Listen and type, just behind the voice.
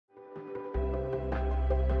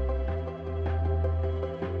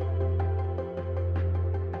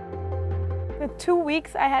The 2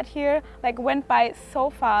 weeks I had here went by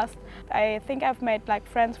so fast. I think I've made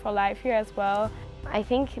friends for life here as well. I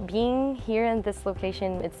think being here in this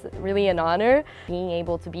location, it's really an honor. Being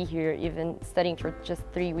able to be here, even studying for just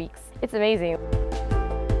 3 weeks, it's amazing.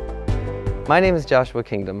 My name is Joshua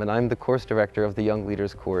Kingdom and I'm the course director of the Young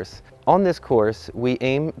Leaders course. On this course, we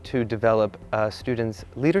aim to develop students'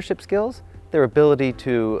 leadership skills, their ability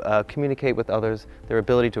to communicate with others, their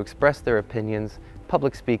ability to express their opinions,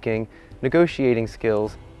 public speaking, negotiating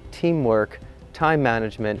skills, teamwork, time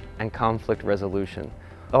management, and conflict resolution.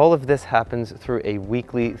 All of this happens through a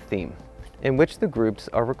weekly theme, in which the groups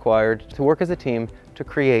are required to work as a team to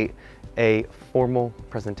create a formal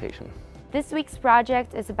presentation. This week's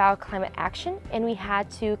project is about climate action, and we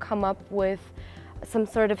had to come up with some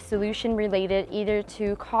sort of solution related either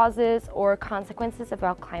to causes or consequences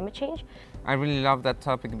about climate change. I really love that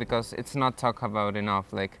topic because it's not talked about enough.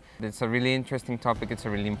 It's a really interesting topic, it's a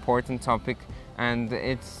really important topic, and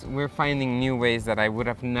we're finding new ways that I would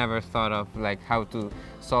have never thought of, how to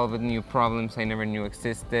solve new problems I never knew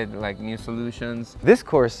existed, new solutions. This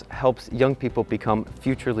course helps young people become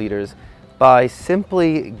future leaders by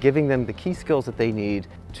simply giving them the key skills that they need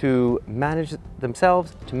to manage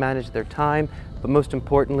themselves, to manage their time, but most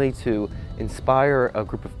importantly to inspire a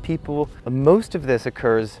group of people. Most of this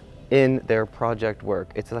occurs in their project work.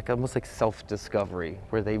 It's almost like self-discovery,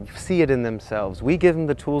 where they see it in themselves. We give them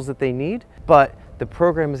the tools that they need, but the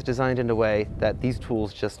program is designed in a way that these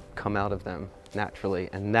tools just come out of them naturally,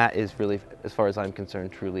 and that is really, as far as I'm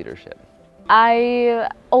concerned, true leadership. I've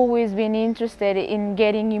always been interested in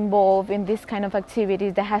getting involved in this kind of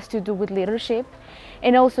activities that has to do with leadership,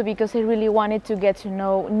 and also because I really wanted to get to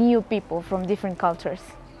know new people from different cultures.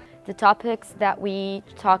 The topics that we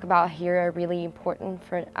talk about here are really important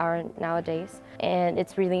for our nowadays, and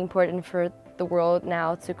it's really important for the world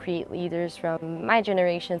now to create leaders from my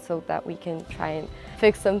generation so that we can try and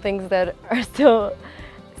fix some things that are still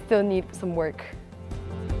need some work.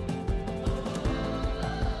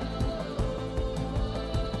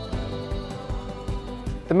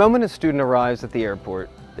 The moment a student arrives at the airport,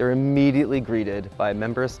 they're immediately greeted by a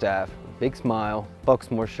member of staff, big smile,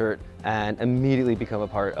 Bucksmore shirt, and immediately become a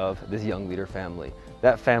part of this Young Leader family.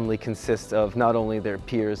 That family consists of not only their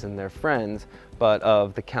peers and their friends, but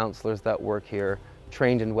of the counselors that work here,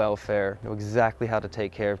 trained in welfare, know exactly how to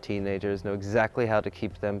take care of teenagers, know exactly how to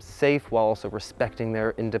keep them safe while also respecting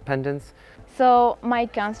their independence. So my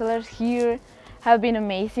counselors here have been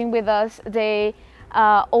amazing with us. They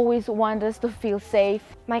always want us to feel safe.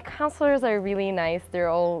 My counselors are really nice. They're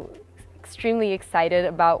all extremely excited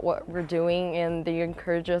about what we're doing and they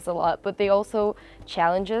encourage us a lot, but they also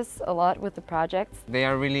challenge us a lot with the projects. They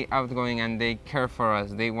are really outgoing and they care for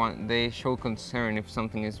us. They show concern if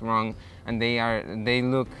something is wrong, and they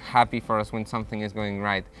look happy for us when something is going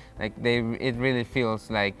right. It really feels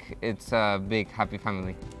like it's a big happy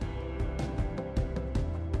family.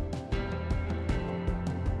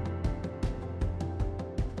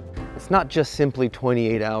 It's not just simply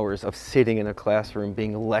 28 hours of sitting in a classroom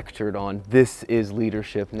being lectured on, this is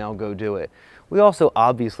leadership, now go do it. We also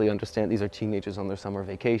obviously understand these are teenagers on their summer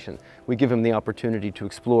vacation. We give them the opportunity to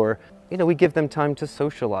explore. We give them time to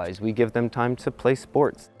socialize. We give them time to play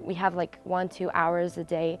sports. We have 1-2 hours a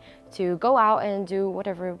day to go out and do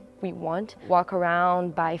whatever we want. Walk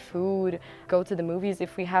around, buy food, go to the movies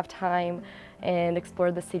if we have time, and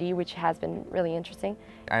explore the city, which has been really interesting.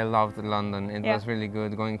 I loved London. It was really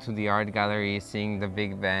good going to the art gallery, seeing the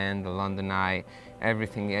Big Ben, the London Eye,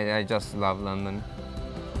 everything. I just love London.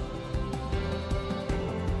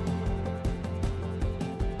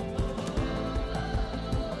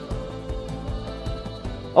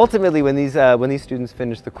 Ultimately, when these students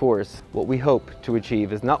finish the course, what we hope to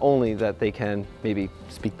achieve is not only that they can maybe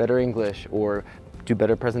speak better English or do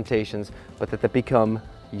better presentations, but that they become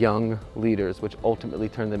young leaders, which ultimately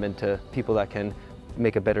turn them into people that can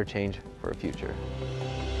make a better change for a future.